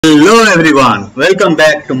Hello everyone, welcome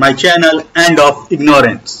back to my channel End of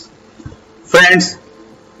Ignorance. Friends,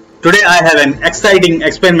 today I have an exciting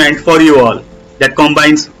experiment for you all that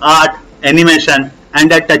combines art, animation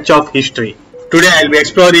and a touch of history. Today I will be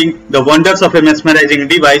exploring the wonders of a mesmerizing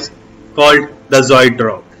device called the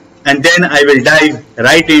Zoetrope, and then I will dive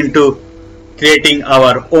right into creating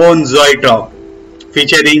our own Zoetrope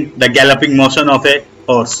featuring the galloping motion of a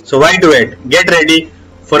horse. So why do it? Get ready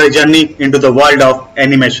for a journey into the world of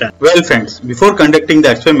animation. Well friends, before conducting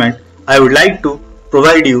the experiment, I would like to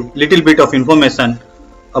provide you little bit of information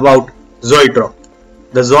about Zoetrope.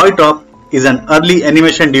 The Zoetrope is an early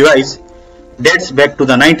animation device dates back to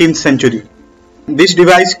the 19th century. This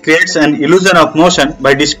device creates an illusion of motion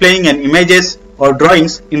by displaying an images or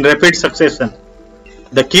drawings in rapid succession.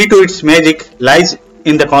 The key to its magic lies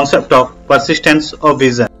in the concept of persistence of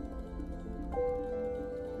vision.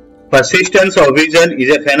 Persistence of vision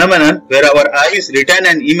is a phenomenon where our eyes retain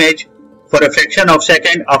an image for a fraction of a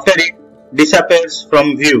second after it disappears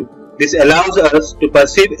from view. This allows us to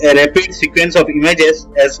perceive a rapid sequence of images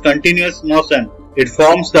as continuous motion. It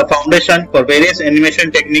forms the foundation for various animation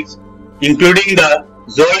techniques, including the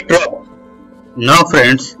Zoetrope. Now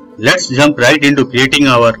friends, let's jump right into creating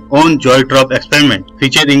our own Zoetrope experiment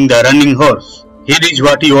featuring the running horse. Here is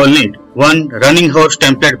what you all need. One running horse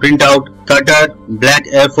template printout, cutter, black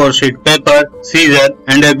A4 sheet paper, scissor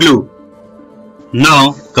and a glue.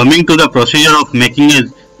 Now coming to the procedure of making a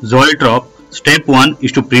Zoetrope, step 1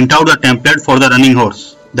 is to print out the template for the running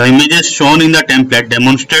horse. The images shown in the template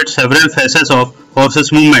demonstrate several phases of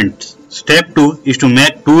horse's movements. Step 2 is to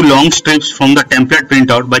make two long strips from the template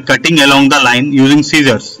printout by cutting along the line using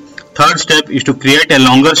scissors. Third step is to create a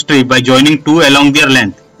longer strip by joining two along their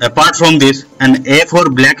length. Apart from this, an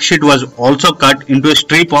A4 black sheet was also cut into a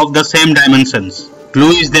strip of the same dimensions. Glue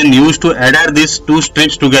is then used to adhere these two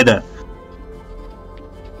strips together.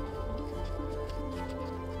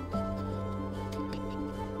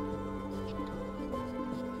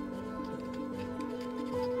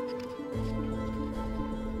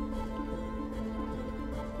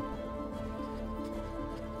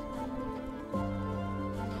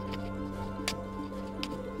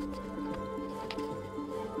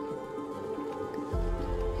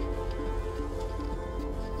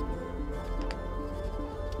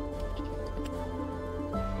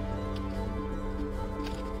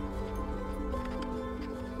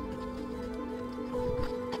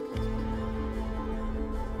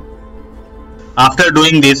 After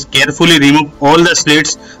doing this, carefully remove all the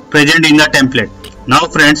slits present in the template. Now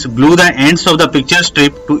friends, glue the ends of the picture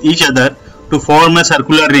strip to each other to form a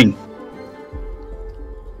circular ring.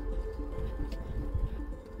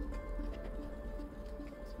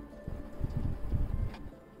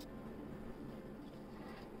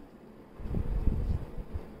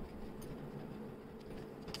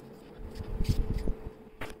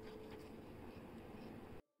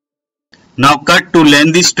 Now cut two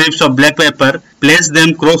lengthy strips of black paper, place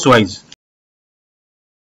them crosswise.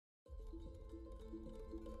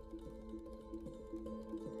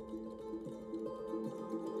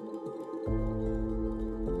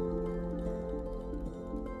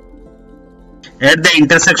 At the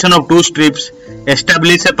intersection of two strips,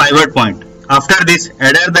 establish a pivot point. After this,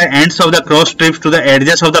 adhere the ends of the cross strips to the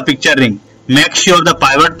edges of the picture ring. Make sure the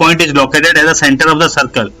pivot point is located at the center of the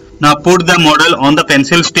circle. Now put the model on the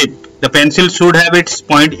pencil tip. The pencil should have its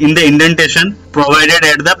point in the indentation provided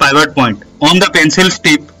at the pivot point. On the pencil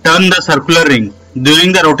tip, turn the circular ring.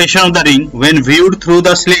 During the rotation of the ring, when viewed through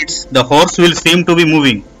the slits, the horse will seem to be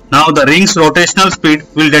moving. Now the ring's rotational speed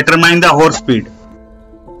will determine the horse speed.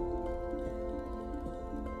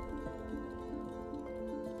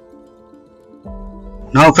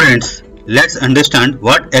 Now friends, let's understand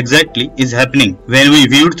what exactly is happening when we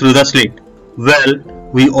viewed through the slit. Well,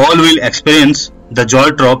 we all will experience the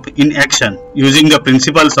Zoetrope in action using the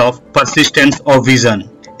principles of persistence of vision.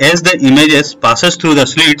 As the images passes through the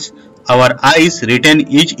slits, our eyes retain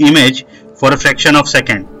each image for a fraction of a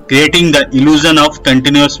second, creating the illusion of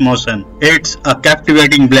continuous motion. It's a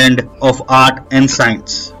captivating blend of art and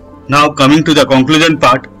science. Now coming to the conclusion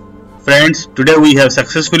part. Friends, today we have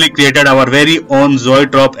successfully created our very own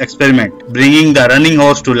Zoetrope experiment, bringing the running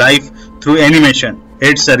horse to life through animation.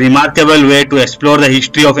 It's a remarkable way to explore the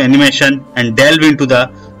history of animation and delve into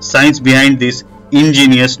the science behind this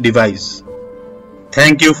ingenious device.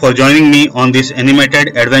 Thank you for joining me on this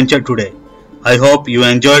animated adventure today. I hope you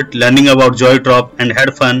enjoyed learning about Zoetrope and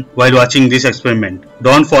had fun while watching this experiment.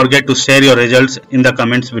 Don't forget to share your results in the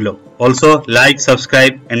comments below. Also, like,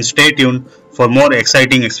 subscribe and stay tuned for more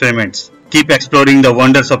exciting experiments. Keep exploring the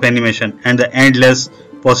wonders of animation and the endless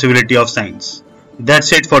possibility of science.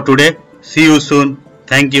 That's it for today. See you soon.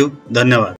 Thank you, धन्यवाद।